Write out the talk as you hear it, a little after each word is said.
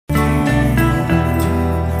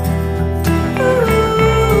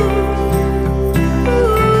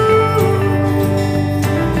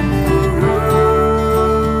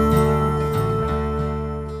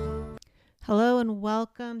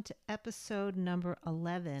welcome to episode number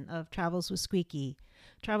 11 of Travels with Squeaky.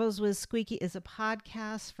 Travels with Squeaky is a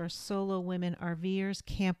podcast for solo women RVers,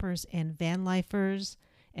 campers, and van lifers,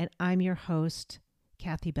 and I'm your host,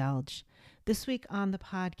 Kathy Belge. This week on the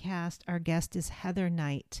podcast, our guest is Heather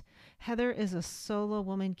Knight. Heather is a solo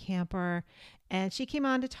woman camper, and she came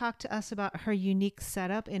on to talk to us about her unique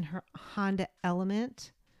setup in her Honda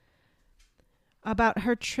Element, about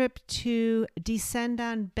her trip to Descend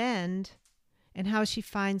on Bend, and how she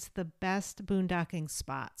finds the best boondocking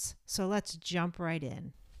spots. So let's jump right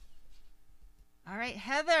in. All right,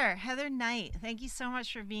 Heather Knight, thank you so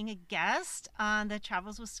much for being a guest on the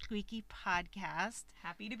Travels with Squeaky podcast.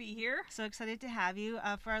 Happy to be here. So excited to have you.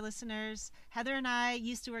 For our listeners, Heather and I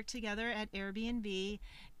used to work together at Airbnb,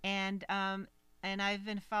 and I've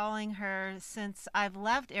been following her since I've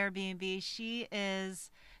left Airbnb. She is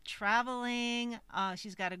traveling.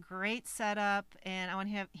 She's got a great setup, and I want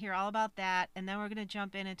to hear all about that. And then we're going to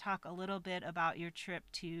jump in and talk a little bit about your trip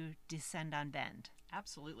to Descend on Bend.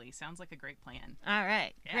 Absolutely. Sounds like a great plan. All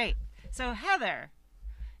right, great. So Heather,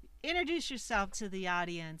 introduce yourself to the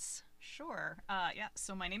audience. Sure.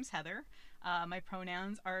 So my name's Heather. My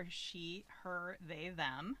pronouns are she, her, they,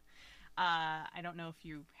 them. I don't know if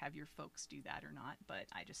you have your folks do that or not, but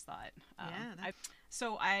I just thought.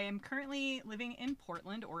 So I am currently living in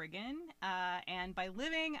Portland, Oregon, and by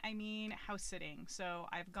living I mean house sitting. So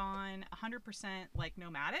I've gone 100% like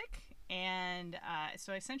nomadic, and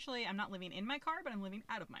so essentially I'm not living in my car, but I'm living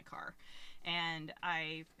out of my car, and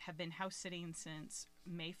I have been house sitting since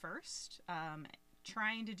May 1st.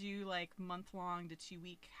 Trying to do like month-long to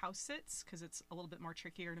 2-week house sits because it's a little bit more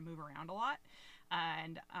trickier to move around a lot.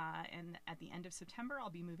 And at the end of September,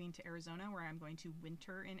 I'll be moving to Arizona, where I'm going to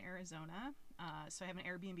winter in Arizona. So I have an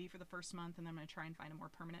Airbnb for the first month, and then I'm going to try and find a more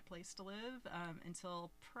permanent place to live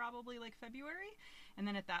until probably like February. And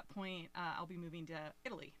then at that point, I'll be moving to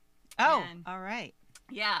Italy. Oh, all right.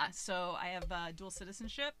 Yeah, so I have dual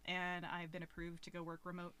citizenship, and I've been approved to go work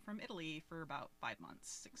remote from Italy for about 5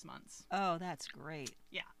 months, 6 months. Oh, that's great.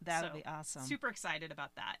 Yeah. That would be awesome. Super excited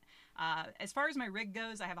about that. As far as my rig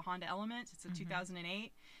goes, I have a Honda Element. It's a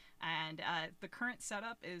 2008. And the current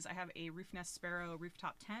setup is I have a Roof Nest Sparrow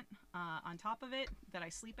rooftop tent on top of it that I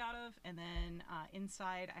sleep out of. And then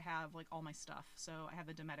inside I have like all my stuff. So I have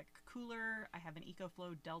a Dometic cooler. I have an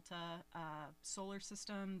EcoFlow Delta solar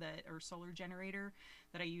system or solar generator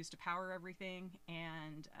that I use to power everything.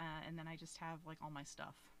 And then I just have like all my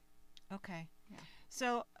stuff. Okay. Yeah.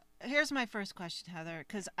 So here's my first question, Heather,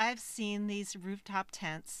 because I've seen these rooftop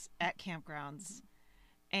tents at campgrounds.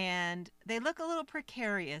 And they look a little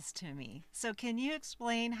precarious to me. So can you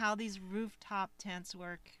explain how these rooftop tents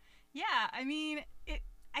work? Yeah, I mean,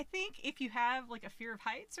 I think if you have like a fear of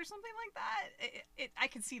heights or something like that, I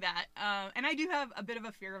can see that. And I do have a bit of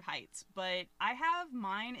a fear of heights, but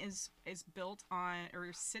mine is built on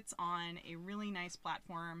or sits on a really nice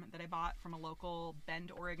platform that I bought from a local Bend,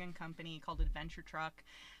 Oregon company called Adventure Truck.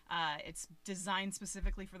 It's designed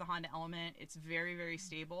specifically for the Honda Element. It's very, very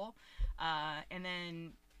stable. And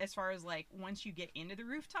then as far as like once you get into the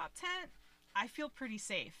rooftop tent, I feel pretty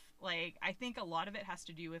safe. Like I think a lot of it has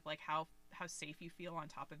to do with like how safe you feel on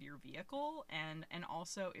top of your vehicle, and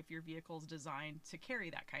also if your vehicle is designed to carry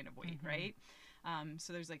that kind of weight, right?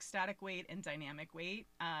 So there's like static weight and dynamic weight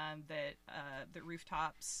that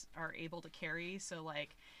rooftops are able to carry. So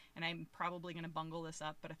like, and I'm probably going to bungle this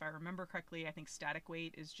up, but if I remember correctly, I think static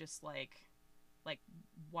weight is just like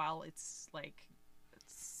while it's like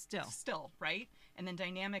still, right? And then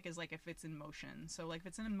dynamic is like if it's in motion. So like if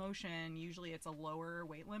it's in motion, usually it's a lower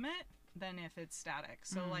weight limit than if it's static.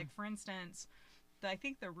 So like for instance, I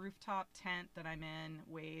think the rooftop tent that I'm in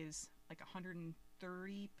weighs like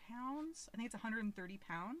 130 pounds. I think it's 130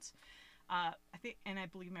 pounds. I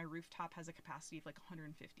believe my rooftop has a capacity of like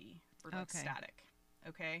 150 for that's static.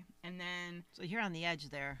 Okay. And then so you're on the edge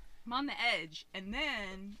there. I'm on the edge. And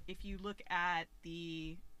then if you look at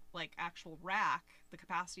the like actual rack, the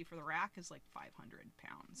capacity for the rack is like 500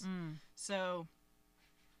 pounds. So,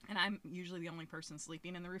 and I'm usually the only person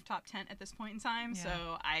sleeping in the rooftop tent at this point in time. Yeah.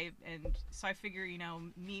 So I figure,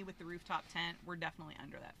 me with the rooftop tent, we're definitely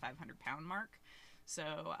under that 500 pound mark.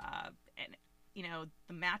 So,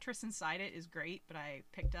 the mattress inside it is great, but I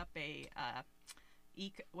picked up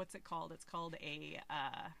what's it called? It's called a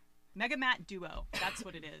Megamat Duo. That's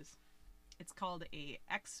what it is. It's called a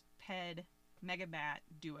Exped Megamat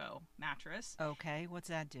Duo mattress. Okay, what's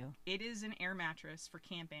that do? It is an air mattress for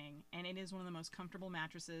camping, and it is one of the most comfortable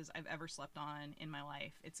mattresses I've ever slept on in my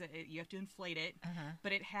life. You have to inflate it,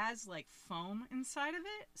 but it has like foam inside of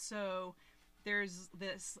it, so there's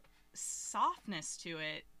this softness to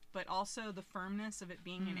it, but also the firmness of it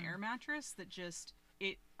being an air mattress that just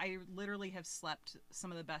I literally have slept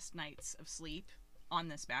some of the best nights of sleep on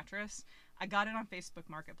this mattress. I got it on Facebook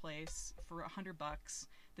Marketplace for $100.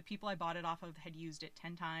 The people I bought it off of had used it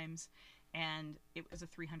 10 times, and it was a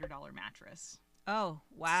 $300 mattress. Oh,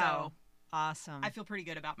 wow. So awesome. I feel pretty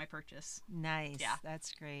good about my purchase. Nice. Yeah.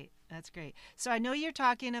 That's great. That's great. So I know you're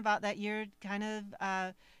talking about that you're kind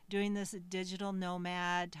of doing this digital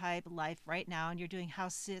nomad type life right now, and you're doing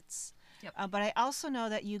house sits. Yep. But I also know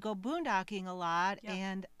that you go boondocking a lot, Yep.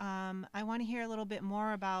 and I want to hear a little bit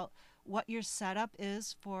more about what your setup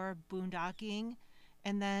is for boondocking,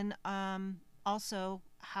 and then also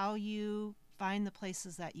how you find the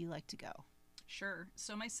places that you like to go. Sure.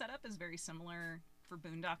 So my setup is very similar for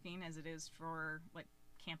boondocking as it is for like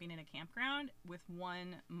camping in a campground, with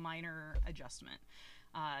one minor adjustment.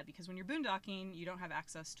 Because when you're boondocking, you don't have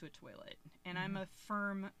access to a toilet. And I'm a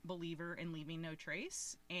firm believer in leaving no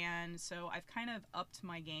trace. And so I've kind of upped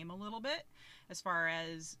my game a little bit as far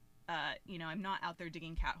as, I'm not out there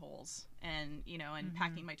digging cat holes and, and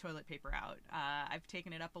packing my toilet paper out. I've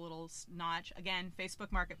taken it up a little notch. Again,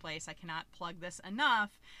 Facebook Marketplace, I cannot plug this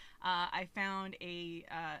enough. I found a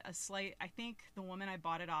slight, I think the woman I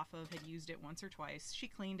bought it off of had used it once or twice. She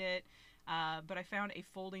cleaned it. But I found a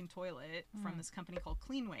folding toilet from this company called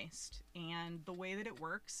Clean Waste. And the way that it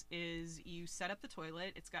works is you set up the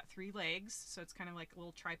toilet. It's got 3 legs, so it's kind of like a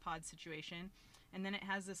little tripod situation. And then it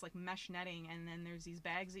has this like mesh netting, and then there's these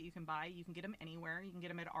bags that you can buy. You can get them anywhere. You can get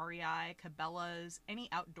them at REI, Cabela's, any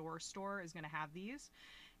outdoor store is going to have these.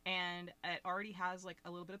 And it already has like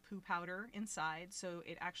a little bit of poo powder inside, so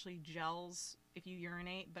it actually gels if you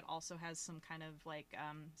urinate, but also has some kind of like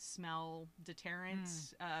smell deterrent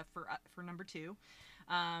for number 2.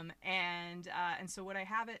 And so what I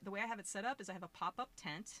have it, the way I have it set up is I have a pop-up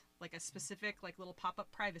tent, like a specific like little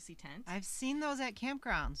pop-up privacy tent. I've seen those at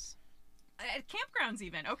campgrounds. At campgrounds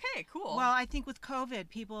even. Okay, cool. Well, I think with COVID,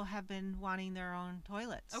 people have been wanting their own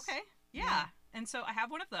toilets. Okay. Yeah. And so I have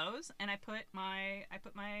one of those, and I put my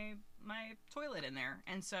toilet in there,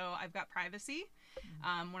 and so I've got privacy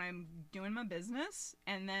when I'm doing my business.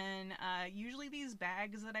 And then usually these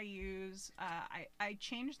bags that I use, I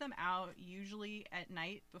change them out usually at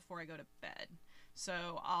night before I go to bed.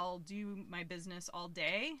 So I'll do my business all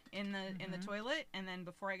day in the toilet, and then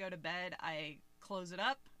before I go to bed, I close it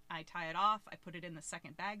up. I tie it off, I put it in the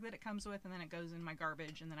second bag that it comes with, and then it goes in my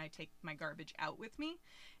garbage, and then I take my garbage out with me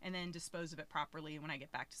and then dispose of it properly when I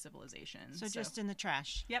get back to civilization. So just in the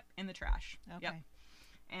trash? Yep, in the trash. Okay. Yep.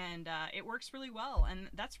 And it works really well, and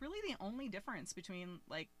that's really the only difference between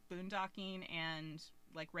like boondocking and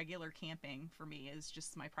like regular camping for me is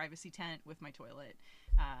just my privacy tent with my toilet.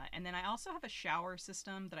 And then I also have a shower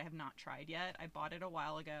system that I have not tried yet. I bought it a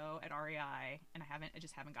while ago at REI, and I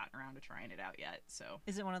just haven't gotten around to trying it out yet. So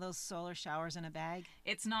is it one of those solar showers in a bag?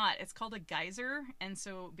 It's not. It's called a geyser. And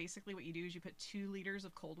so basically what you do is you put 2 liters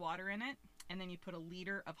of cold water in it, and then you put a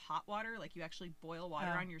liter of hot water, like you actually boil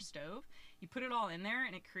water on your stove. You put it all in there,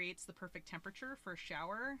 and it creates the perfect temperature for a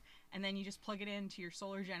shower. And then you just plug it into your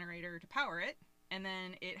solar generator to power it. And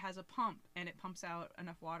then it has a pump, and it pumps out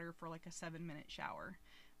enough water for like a 7-minute shower,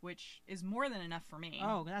 which is more than enough for me.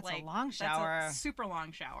 Oh, that's like, a long shower. That's a super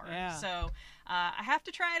long shower. Yeah. So I have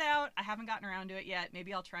to try it out. I haven't gotten around to it yet.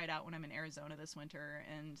 Maybe I'll try it out when I'm in Arizona this winter,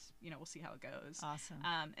 and we'll see how it goes. Awesome.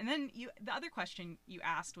 And then the other question you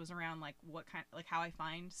asked was around like how I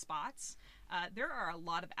find spots. There are a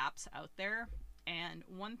lot of apps out there, and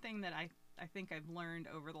one thing that I think I've learned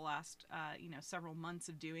over the last, several months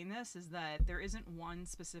of doing this is that there isn't one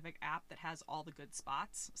specific app that has all the good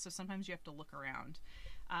spots. So sometimes you have to look around.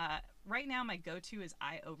 Right now, my go-to is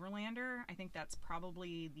iOverlander. I think that's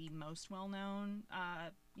probably the most well-known,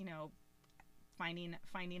 finding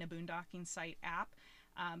a boondocking site app.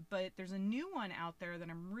 But there's a new one out there that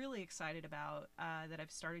I'm really excited about that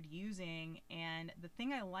I've started using. And the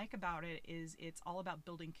thing I like about it is it's all about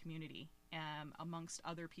building community amongst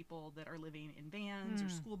other people that are living in vans or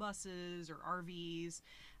school buses or RVs.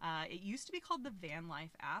 It used to be called the Van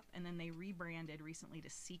Life app, and then they rebranded recently to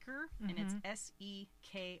Seekr, and it's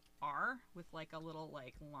SEKR with like a little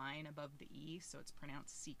like line above the E, so it's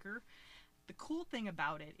pronounced Seekr. The cool thing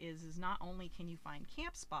about it is not only can you find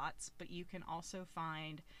camp spots, but you can also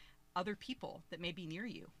find other people that may be near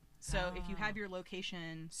you. So if you have your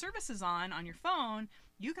location services on your phone,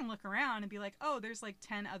 you can look around and be like, oh, there's like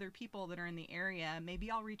 10 other people that are in the area.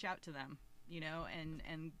 Maybe I'll reach out to them,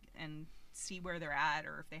 and see where they're at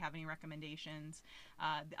or if they have any recommendations.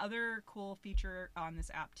 The other cool feature on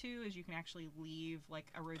this app too is you can actually leave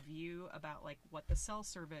like a review about like what the cell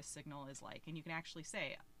service signal is like, and you can actually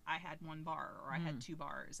say, I had 1 bar or I had 2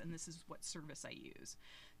 bars, and this is what service I use.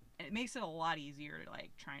 it makes it a lot easier to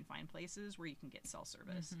like try and find places where you can get cell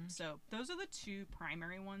service. So those are the two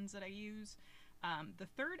primary ones that I use. The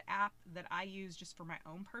third app that I use just for my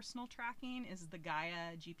own personal tracking is the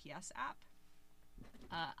Gaia GPS app.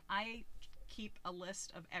 I keep a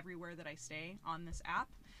list of everywhere that I stay on this app,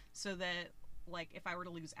 so that like if I were to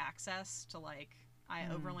lose access to like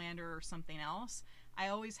Overlander or something else, I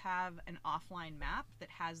always have an offline map that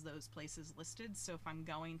has those places listed. So if I'm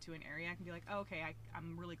going to an area, I can be like, oh, okay,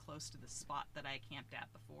 I'm really close to the spot that I camped at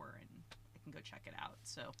before, and I can go check it out.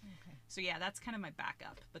 So, so yeah, that's kind of my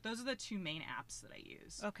backup. But those are the two main apps that I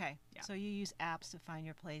use. Okay. Yeah. So you use apps to find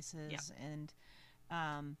your places, Yeah.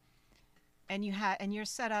 and you're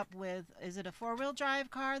set up with, is it a 4-wheel drive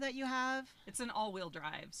car that you have? It's an all-wheel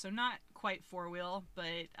drive, so not quite 4-wheel,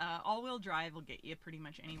 but all-wheel drive will get you pretty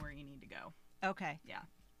much anywhere you need to go. Okay. Yeah.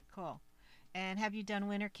 Cool. And have you done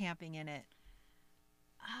winter camping in it?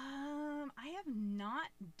 I have not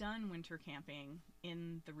done winter camping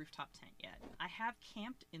in the rooftop tent yet. I have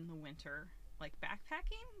camped in the winter, like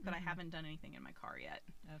backpacking, but I haven't done anything in my car yet.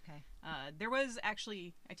 Okay. There was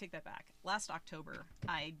actually, I take that back. Last October,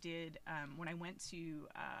 I did, when I went to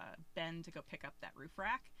Bend to go pick up that roof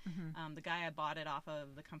rack, the guy I bought it off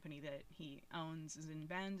of, the company that he owns is in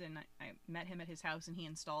Bend, and I met him at his house, and he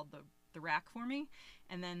installed the rack for me.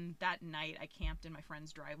 And then that night I camped in my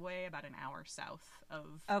friend's driveway about an hour south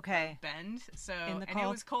of Bend. So and it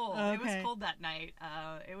was cold. Okay. It was cold that night.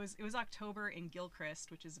 It was October in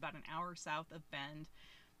Gilchrist, which is about an hour south of Bend,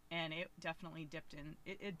 and it definitely dipped in.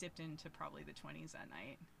 It dipped into probably the 20s that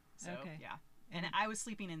night. So yeah. And I was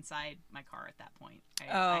sleeping inside my car at that point.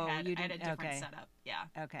 I had a different setup.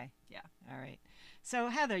 Yeah. Okay. Yeah. All right. So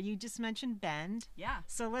Heather, you just mentioned Bend. Yeah.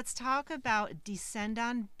 So let's talk about Descend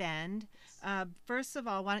on Bend. First of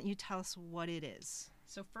all, why don't you tell us what it is?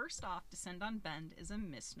 So first off, Descend on Bend is a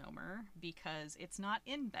misnomer because it's not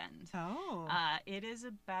in Bend. Oh. It is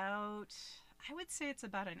about, I would say it's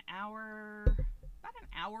about an hour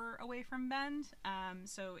away from Bend.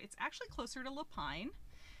 So it's actually closer to Lapine.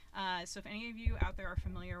 So if any of you out there are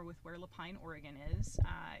familiar with where Lapine, Oregon is,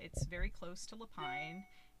 it's very close to Lapine,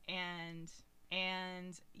 and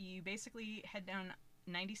you basically head down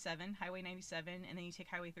 97, Highway 97, and then you take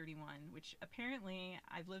Highway 31, which apparently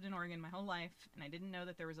I've lived in Oregon my whole life, and I didn't know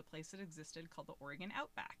that there was a place that existed called the Oregon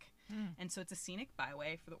Outback. And so it's a scenic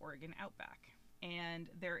byway for the Oregon Outback. And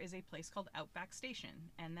there is a place called Outback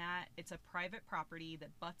Station, and that it's a private property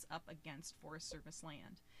that butts up against Forest Service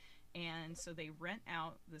land. And so they rent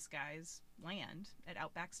out this guy's land at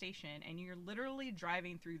Outback Station, and you're literally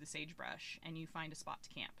driving through the sagebrush and you find a spot to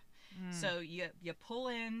camp. So you pull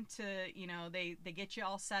in to, they get you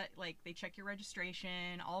all set, like they check your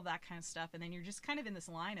registration, all that kind of stuff, and then you're just kind of in this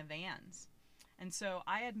line of vans. And so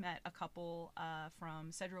I had met a couple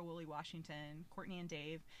from Sedro-Woolley, Washington, Courtney and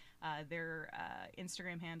Dave. Their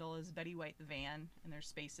Instagram handle is Betty White the Van, and there's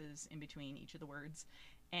spaces in between each of the words.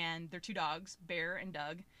 And their two dogs, Bear and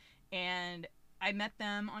Doug. And I met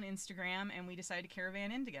them on Instagram, and we decided to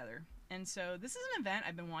caravan in together. And so this is an event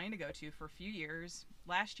I've been wanting to go to for a few years.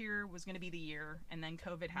 Last year was going to be the year, and then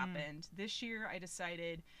COVID happened. This year I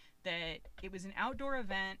decided that it was an outdoor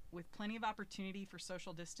event with plenty of opportunity for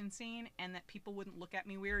social distancing, and that people wouldn't look at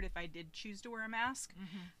me weird if I did choose to wear a mask.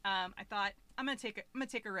 I thought, I'm gonna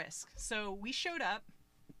take a risk. So we showed up,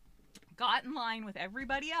 got in line with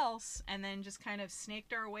everybody else, and then just kind of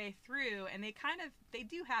snaked our way through. And they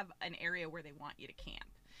do have an area where they want you to camp,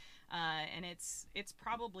 and it's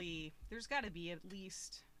probably, there's got to be at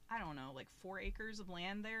least, I don't know, like 4 acres of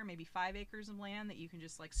land there, maybe 5 acres of land that you can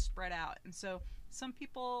just like spread out. And so some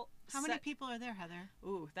people, how many people are there, Heather?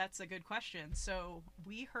 Ooh, that's a good question. So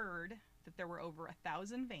we heard that there were over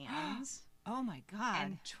 1,000 vans. Oh my God.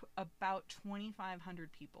 And about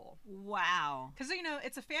 2,500 people. Wow. Because,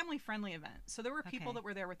 it's a family-friendly event. So there were people that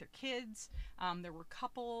were there with their kids. There were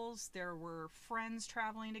couples. There were friends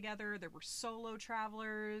traveling together. There were solo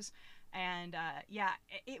travelers. And,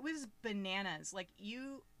 it was bananas. Like,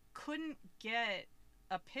 you couldn't get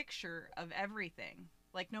a picture of everything.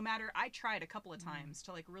 Like, no matter, I tried a couple of times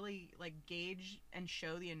to, like, really, like, gauge and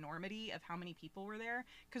show the enormity of how many people were there.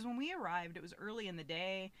 Because when we arrived, it was early in the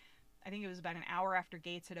day. I think it was about an hour after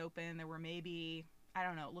gates had opened. There were maybe, I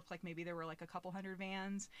don't know, it looked like maybe there were like a couple hundred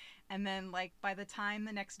vans. And then like by the time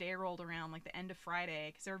the next day rolled around, like the end of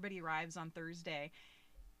Friday, because everybody arrives on Thursday,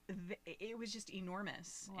 it was just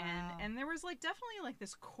enormous. Wow. And there was like definitely like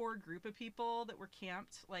this core group of people that were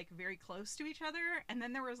camped like very close to each other. And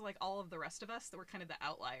then there was like all of the rest of us that were kind of the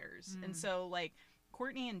outliers. And so like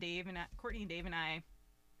Courtney and Dave and I,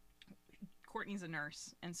 Courtney's a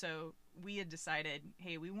nurse, and so we had decided,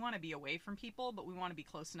 hey, we want to be away from people, but we want to be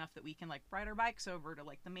close enough that we can like ride our bikes over to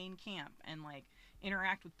like the main camp and like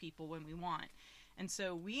interact with people when we want. And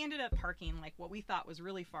so we ended up parking like what we thought was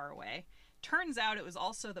really far away. Turns out it was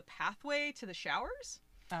also the pathway to the showers.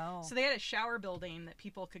 Oh. So they had a shower building that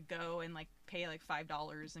people could go and like pay like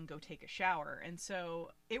 $5 and go take a shower. And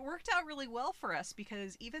so it worked out really well for us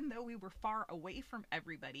because even though we were far away from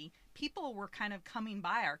everybody, people were kind of coming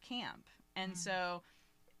by our camp. And so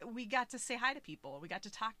we got to say hi to people. We got to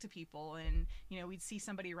talk to people, and we'd see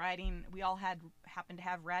somebody riding. We all happened to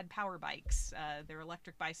have rad power bikes. They're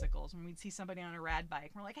electric bicycles, and we'd see somebody on a rad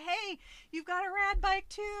bike. And we're like, "Hey, you've got a rad bike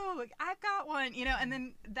too. I've got one." And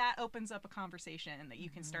then that opens up a conversation that you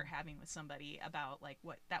can start having with somebody about like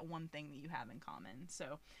what that one thing that you have in common.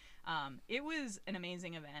 So it was an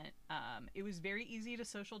amazing event. It was very easy to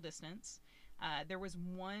social distance. There was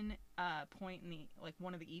one point in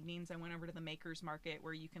one of the evenings I went over to the Makers Market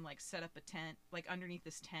where you can like set up a tent like underneath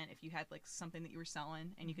this tent if you had like something that you were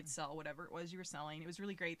selling, and you could sell whatever it was you were selling. It was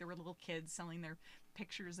really great. There were little kids selling their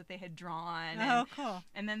pictures that they had drawn. Oh, cool.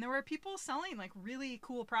 And then there were people selling like really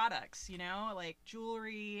cool products, like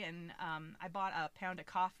jewelry. And I bought a pound of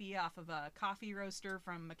coffee off of a coffee roaster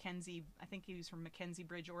from Mackenzie. I think he was from Mackenzie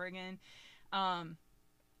Bridge, Oregon.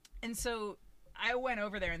 And so I went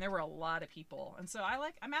over there and there were a lot of people. And so I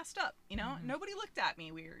masked up, Nobody looked at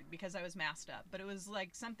me weird because I was masked up. But it was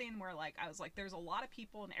like something where like I was like, there's a lot of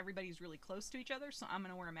people and everybody's really close to each other, so I'm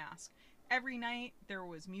going to wear a mask. Every night there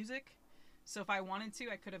was music. So if I wanted to,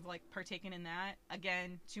 I could have like partaken in that.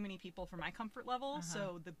 Again, too many people for my comfort level.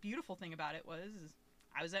 So the beautiful thing about it was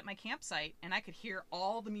I was at my campsite and I could hear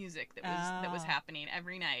all the music that was happening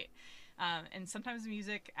every night. And sometimes the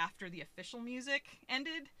music after the official music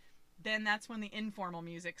ended, then that's when the informal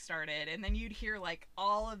music started, and then you'd hear like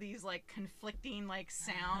all of these like conflicting like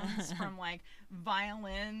sounds from like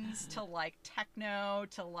violins to like techno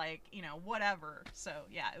to like whatever. So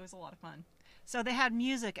yeah, it was a lot of fun. So they had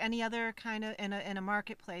music. Any other kind of in a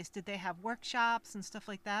marketplace? Did they have workshops and stuff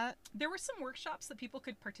like that? There were some workshops that people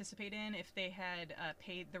could participate in if they had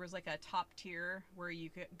paid. There was like a top tier where you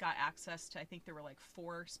got access to. I think there were like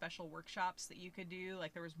 4 special workshops that you could do.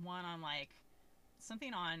 Like there was one on like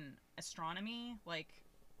something on astronomy, like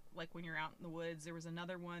when you're out in the woods. There was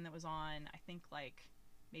another one that was on, I think like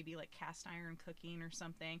maybe like cast iron cooking or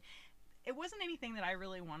something. It wasn't anything that I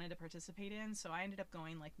really wanted to participate in, so I ended up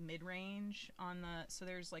going like mid-range on so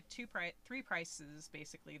there's like 3 prices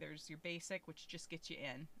basically. There's your basic, which just gets you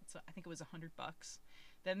in. I think it was $100.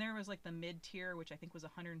 Then there was like the mid-tier, which I think was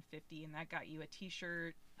 $150, and that got you a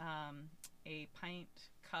t-shirt, a pint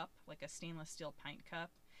cup, like a stainless steel pint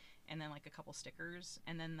cup, and then like a couple stickers,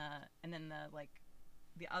 and then the like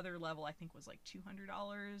the other level I think was like $200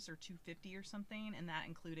 or $250 or something, and that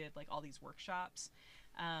included like all these workshops.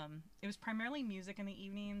 It was primarily music in the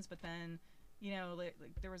evenings, but then like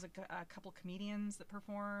there was a couple comedians that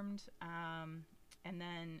performed, and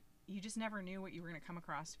then you just never knew what you were going to come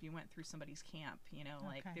across if you went through somebody's camp.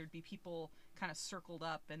 Like there'd be people kind of circled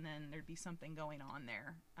up, and then there'd be something going on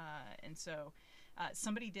there, and so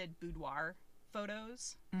somebody did boudoir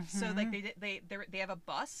photos. So like they have a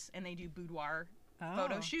bus and they do boudoir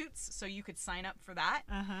photo shoots, so you could sign up for that.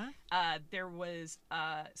 There was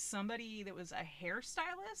somebody that was a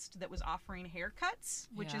hairstylist that was offering haircuts,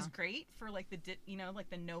 which is great for like like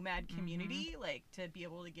the nomad community, like to be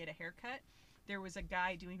able to get a haircut. There was a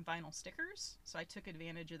guy doing vinyl stickers, so I took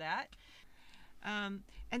advantage of that.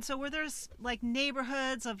 And so were there like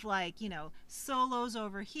neighborhoods of like, solos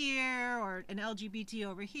over here or an LGBT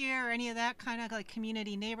over here, or any of that kind of like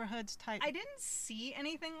community neighborhoods type? I didn't see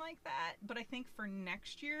anything like that, but I think for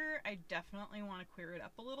next year, I definitely want to queer it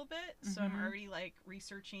up a little bit. So I'm already like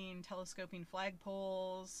researching telescoping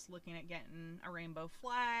flagpoles, looking at getting a rainbow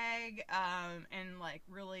flag, and like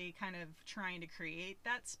really kind of trying to create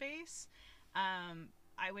that space.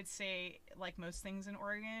 I would say like most things in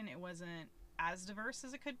Oregon, it wasn't as diverse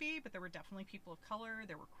as it could be, but there were definitely people of color,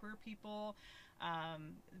 there were queer people,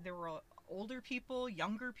 there were older people,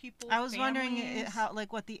 younger people. I was wondering how,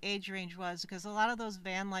 like, what the age range was, because a lot of those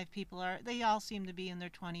van life people they all seem to be in their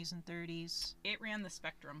 20s and 30s. It ran the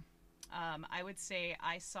spectrum. I would say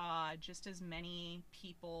I saw just as many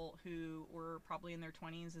people who were probably in their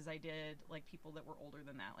 20s as I did like people that were older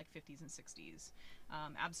than that, like 50s and 60s.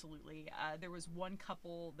 Absolutely. There was one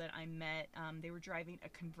couple that I met. They were driving a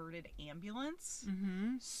converted ambulance.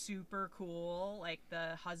 Super cool. Like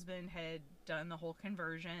the husband had done the whole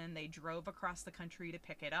conversion. They drove across the country to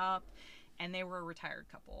pick it up. And they were a retired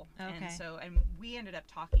couple. Okay. And we ended up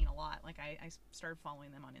talking a lot. Like I started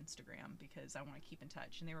following them on Instagram because I want to keep in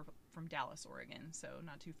touch. And they were from Dallas, Oregon, so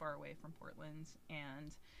not too far away from Portland.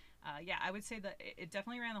 And Yeah, I would say that it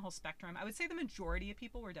definitely ran the whole spectrum. I would say the majority of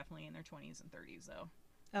people were definitely in their 20s and 30s, though.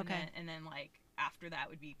 Okay. And then like after that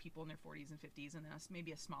would be people in their 40s and 50s, and then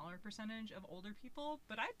maybe a smaller percentage of older people.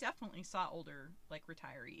 But I definitely saw older like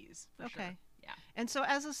retirees. For Okay. Sure. Yeah. And so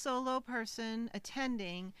as a solo person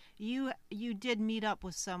attending, you did meet up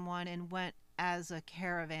with someone and went as a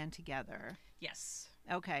caravan together. Yes.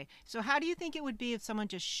 Okay. So how do you think it would be if someone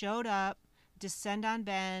just showed up, Descend on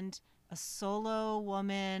Bend, a solo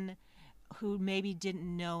woman who maybe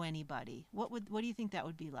didn't know anybody? What do you think that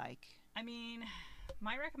would be like? I mean,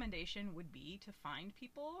 my recommendation would be to find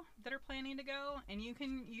people that are planning to go, and you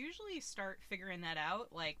can usually start figuring that out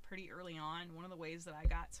like pretty early on. One of the ways that I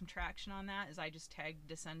got some traction on that is I just tagged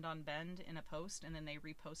Descend on Bend in a post, and then they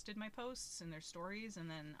reposted my posts in their stories, and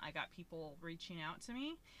then I got people reaching out to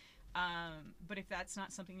me. But if that's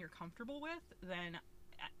not something you're comfortable with, then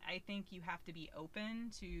I think you have to be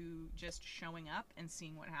open to just showing up and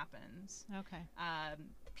seeing what happens. Okay.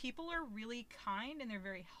 People are really kind and they're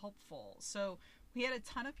very helpful. So we had a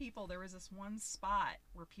ton of people. There was this one spot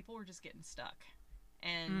where people were just getting stuck.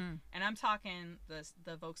 And I'm talking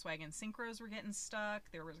the Volkswagen Synchros were getting stuck.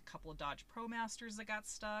 There was a couple of Dodge ProMasters that got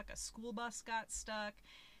stuck. A school bus got stuck.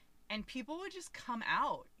 And people would just come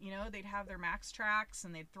out. You know, they'd have their Max Tracks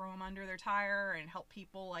and they'd throw them under their tire and help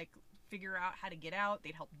people like figure out how to get out.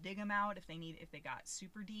 They'd help dig them out if they got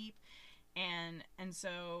super deep. And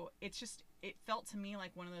so it felt to me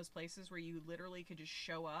like one of those places where you literally could just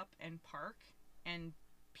show up and park and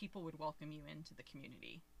people would welcome you into the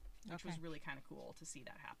community, which was really kind of cool to see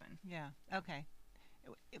that happen. Yeah. Okay.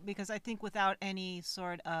 Because I think without any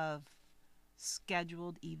sort of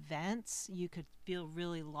scheduled events, you could feel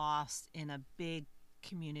really lost in a big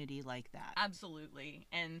community like that. Absolutely.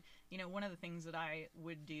 And you know, one of the things that I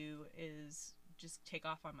would do is just take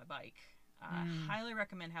off on my bike. Highly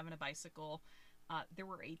recommend having a bicycle. There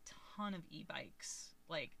were a ton of e-bikes.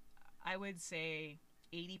 Like I would say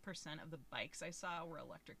 80% of the bikes I saw were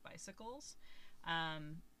electric bicycles.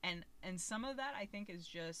 And some of that I think is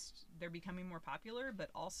just they're becoming more popular, but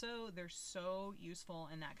also they're so useful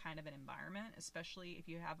in that kind of an environment, especially if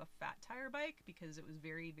you have a fat tire bike, because it was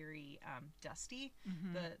very, very dusty.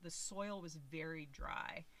 The soil was very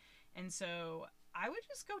dry. And so I would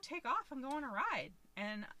just go take off and go on a ride.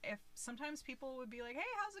 And if sometimes people would be like, hey,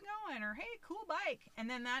 how's it going? Or hey, cool bike. And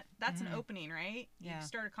then that's an opening, right? Yeah. You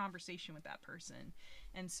start a conversation with that person.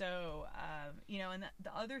 And so, you know, and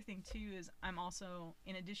the other thing too is I'm also,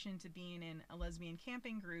 in addition to being in a lesbian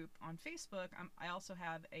camping group on Facebook, I also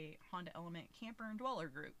have a Honda Element camper and dweller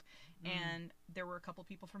group. And there were a couple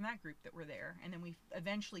people from that group that were there. And then we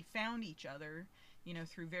eventually found each other, you know,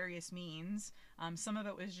 through various means. Some of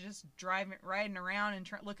it was just riding around and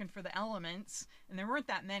looking for the elements. And there weren't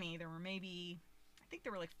that many. There were maybe, I think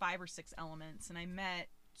there were like 5 or 6 elements. And I met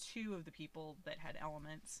 2 of the people that had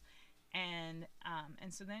elements. And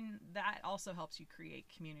so then that also helps you create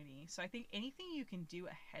community. So I think anything you can do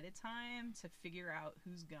ahead of time to figure out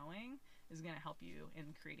who's going is going to help you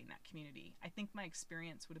in creating that community. I think my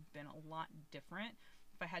experience would have been a lot different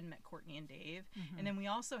if I hadn't met Courtney and Dave. And then we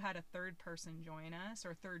also had a third person join us,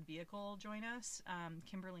 or a third vehicle join us,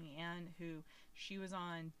 Kimberly Ann, who she was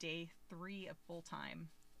on day 3 of full-time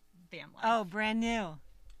van life. Oh, brand new.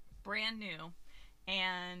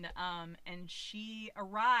 And she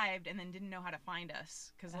arrived and then didn't know how to find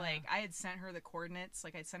us, because like I had sent her the coordinates,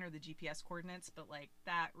 like I'd sent her the GPS coordinates, but like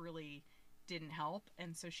that really didn't help.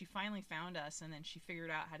 And so she finally found us, and then she figured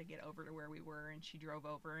out how to get over to where we were, and she drove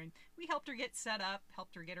over and we helped her get set up,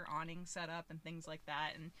 helped her get her awning set up and things like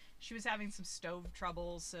that. And she was having some stove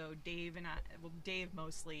troubles, so Dave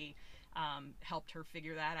mostly helped her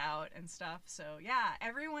figure that out and stuff. So yeah,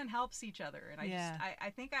 everyone helps each other. And I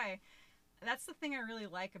think that's the thing I really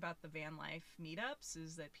like about the van life meetups,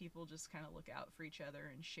 is that people just kind of look out for each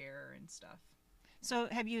other and share and stuff. So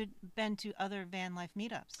have you been to other van life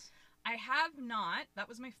meetups? I have not. That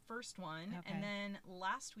was my first one. Okay. And then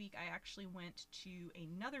last week I actually went to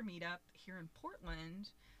another meetup here in Portland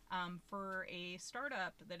for a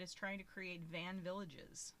startup that is trying to create van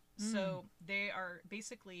villages. So they are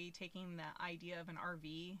basically taking the idea of an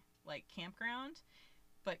RV like campground,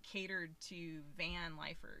 but catered to van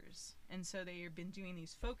lifers. And so they've been doing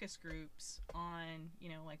these focus groups on, you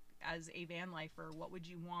know, like as a van lifer, what would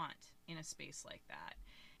you want in a space like that?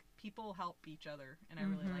 People help each other, and I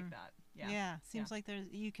really like that. Yeah. Seems like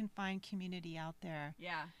you can find community out there.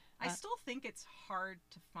 Yeah. I still think it's hard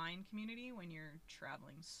to find community when you're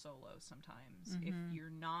traveling solo sometimes. If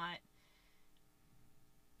you're not,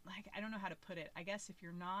 like, I don't know how to put it. I guess if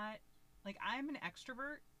you're not, like, I'm an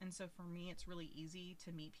extrovert, and so for me it's really easy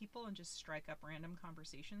to meet people and just strike up random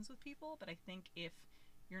conversations with people. But I think if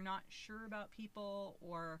you're not sure about people,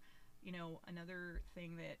 or another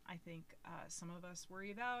thing that I think some of us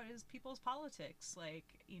worry about is people's politics. Like,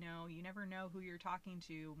 you never know who you're talking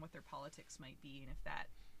to and what their politics might be, and if that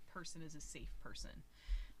person is a safe person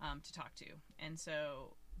to talk to. And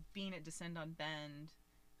so being at Descend on Bend,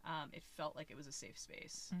 it felt like it was a safe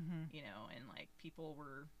space, and like people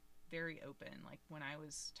were very open. Like when I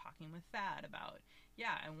was talking with Thad about,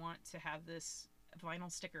 I want to have this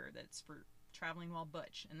vinyl sticker that's for traveling while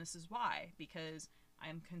butch, and this is why, because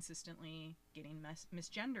I'm consistently getting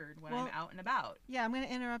misgendered when I'm out and about. Yeah, I'm going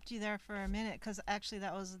to interrupt you there for a minute, because actually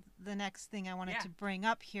that was the next thing I wanted to bring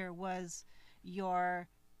up here was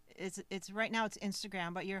it's right now it's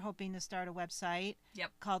Instagram, but you're hoping to start a website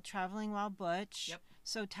called Traveling While Butch. Yep.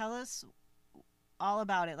 So tell us all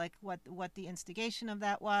about it, like what the instigation of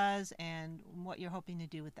that was and what you're hoping to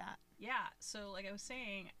do with that. Yeah, so like I was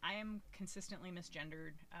saying, I am consistently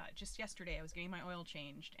misgendered. Just yesterday I was getting my oil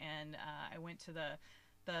changed, and I went to the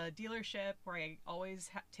dealership where I always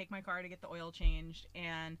take my car to get the oil changed,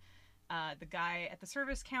 and the guy at the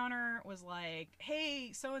service counter was like,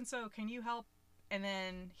 "Hey, so-and-so, can you help?" And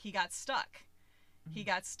then he got stuck. Mm-hmm. He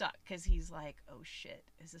got stuck because he's like, "Oh shit,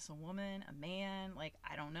 is this a woman, a man? Like,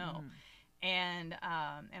 I don't know." Mm-hmm. And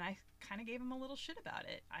I kind of gave him a little shit about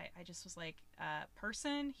it. I just was like,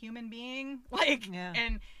 person, human being, like,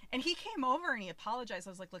 and he came over and he apologized. I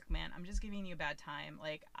was like, look, man, I'm just giving you a bad time.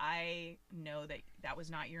 Like, I know that was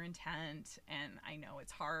not your intent, and I know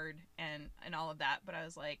it's hard and all of that. But I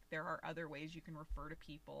was like, there are other ways you can refer to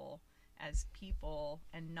people as people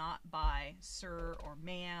and not by sir or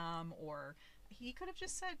ma'am, or he could have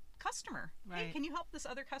just said customer. Right. Hey, can you help this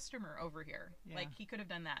other customer over here? Yeah. Like, he could have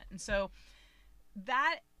done that. And so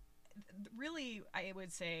that really, I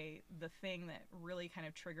would say the thing that really kind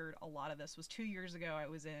of triggered a lot of this was 2 years ago. I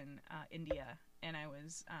was in India, and I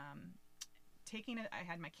was I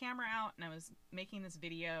had my camera out, and I was making this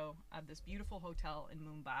video of this beautiful hotel in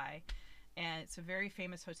Mumbai, and it's a very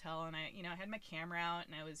famous hotel. And I had my camera out,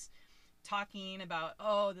 and I was talking about,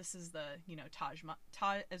 this is the Taj,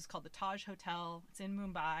 it's called the Taj Hotel. It's in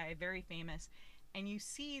Mumbai, very famous. And you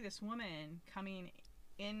see this woman coming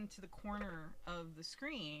into the corner of the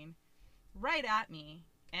screen right at me,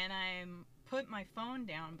 and I put my phone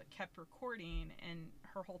down but kept recording, and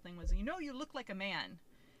her whole thing was, you look like a man.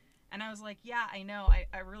 And I was like, yeah, I know,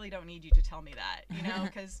 I really don't need you to tell me that,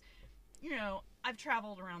 because I've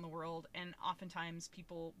traveled around the world, and oftentimes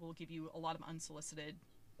people will give you a lot of unsolicited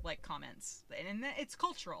comments, and it's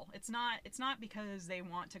cultural. It's not because they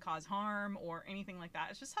want to cause harm or anything like that.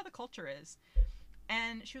 It's just how the culture is.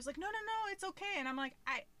 And she was like, no, it's okay. And I'm like,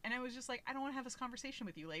 I was just like, I don't want to have this conversation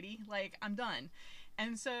with you, lady. Like, I'm done.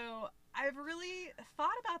 And so I've really thought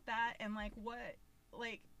about that, and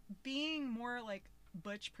being more like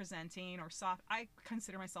butch presenting or soft. I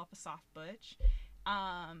consider myself a soft butch.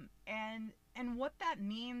 And what that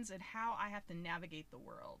means and how I have to navigate the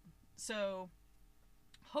world. So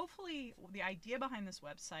hopefully the idea behind this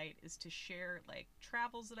website is to share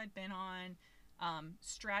travels that I've been on,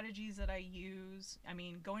 strategies that I use. I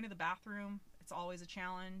mean, going to the bathroom, it's always a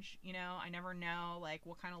challenge. I never know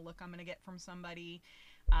what kind of look I'm going to get from somebody.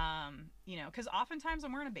 Because oftentimes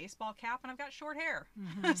I'm wearing a baseball cap and I've got short hair.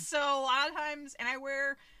 Mm-hmm. So a lot of times, and I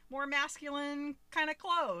wear more masculine kind of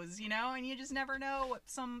clothes, and you just never know what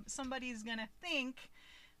somebody's going to think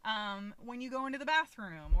when you go into the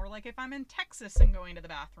bathroom, or if I'm in Texas and going to the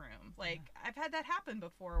bathroom. I've had that happen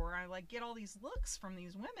before, where I get all these looks from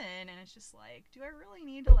these women, and it's just do I really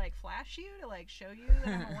need to flash you to show you that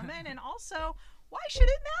I'm a woman? And also, why should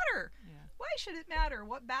it matter? Yeah. Why should it matter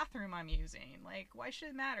what bathroom I'm using? Why should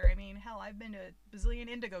it matter? I mean, hell, I've been to a bazillion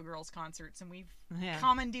Indigo Girls concerts, and we've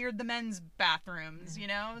commandeered the men's bathrooms,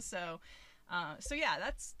 So yeah,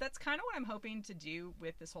 that's kind of what I'm hoping to do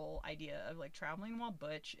with this whole idea of traveling while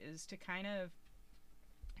butch, is to kind of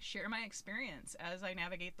share my experience as I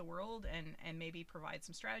navigate the world, and maybe provide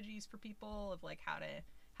some strategies for people of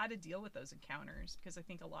how to deal with those encounters, because I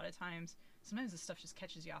think a lot of times sometimes this stuff just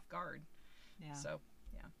catches you off guard. Yeah. So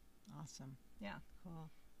yeah. Awesome. Yeah. Cool.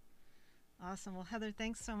 Awesome. Well, Heather,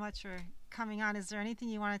 thanks so much for coming on. Is there anything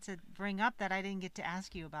you wanted to bring up that I didn't get to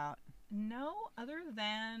ask you about? No, other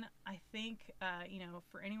than I think,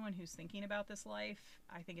 for anyone who's thinking about this life,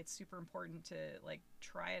 I think it's super important to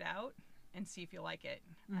try it out and see if you like it.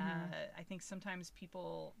 Mm-hmm. I think sometimes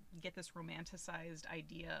people get this romanticized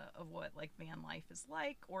idea of what van life is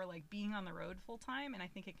like, or being on the road full time. And I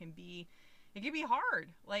think it can be hard.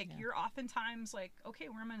 You're oftentimes okay,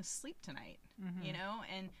 where am I going to sleep tonight? Mm-hmm.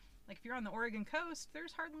 And Like if you're on the Oregon coast,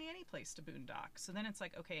 there's hardly any place to boondock. So then it's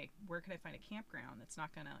like, okay, where can I find a campground that's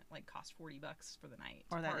not gonna like cost $40 for the night,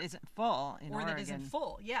 Or that park? isn't full in Or Oregon. that isn't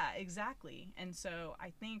full. Yeah, exactly. And so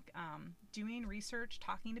I think doing research,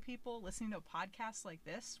 talking to people, listening to a podcast like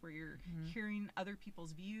this, where you're hearing other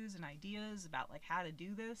people's views and ideas about like how to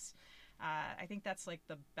do this, I think that's like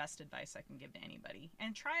the best advice I can give to anybody.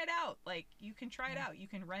 And try it out. Like you can try it out. You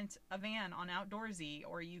can rent a van on Outdoorsy,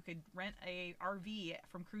 or you could rent a RV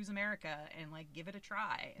from Cruise America and like give it a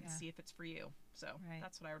try and see if it's for you. So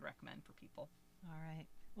that's what I would recommend for people. All right.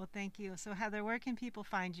 Well, thank you. So Heather, where can people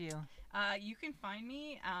find you? You can find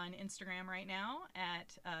me on Instagram right now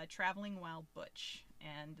at Traveling While Butch,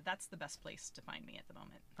 and that's the best place to find me at the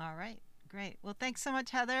moment. All right. Great. Well, thanks so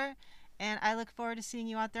much, Heather. And I look forward to seeing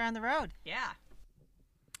you out there on the road. Yeah.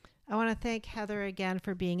 I want to thank Heather again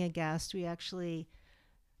for being a guest. We actually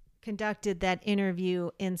conducted that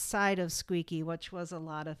interview inside of Squeaky, which was a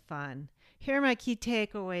lot of fun. Here are my key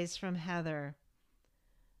takeaways from Heather.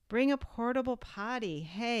 Bring a portable potty.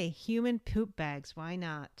 Hey, human poop bags. Why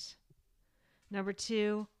not? Number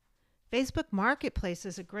 2, Facebook Marketplace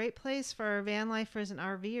is a great place for our van lifers and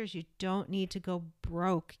RVers. You don't need to go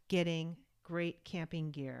broke getting great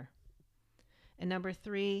camping gear. And number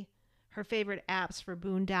 3, her favorite apps for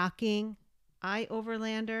boondocking,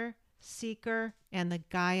 iOverlander, Seeker, and the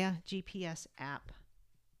Gaia GPS app.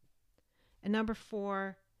 And number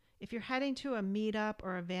 4, if you're heading to a meetup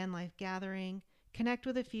or a van life gathering, connect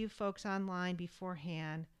with a few folks online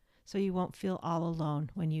beforehand so you won't feel all alone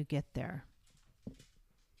when you get there.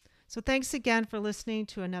 So thanks again for listening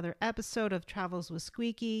to another episode of Travels with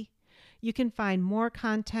Squeaky. You can find more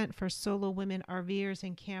content for solo women RVers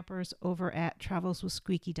and campers over at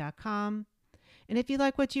travelswithsqueaky.com. And if you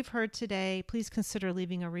like what you've heard today, please consider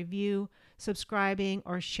leaving a review, subscribing,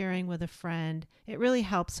 or sharing with a friend. It really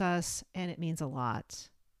helps us, and it means a lot.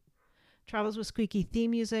 Travels with Squeaky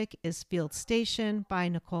theme music is Field Station by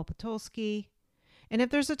Nicole Potolsky. And if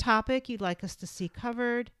there's a topic you'd like us to see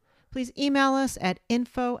covered, please email us at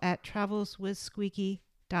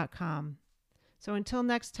info@travelswithsqueaky.com. So until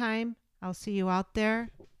next time, I'll see you out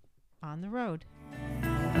there on the road.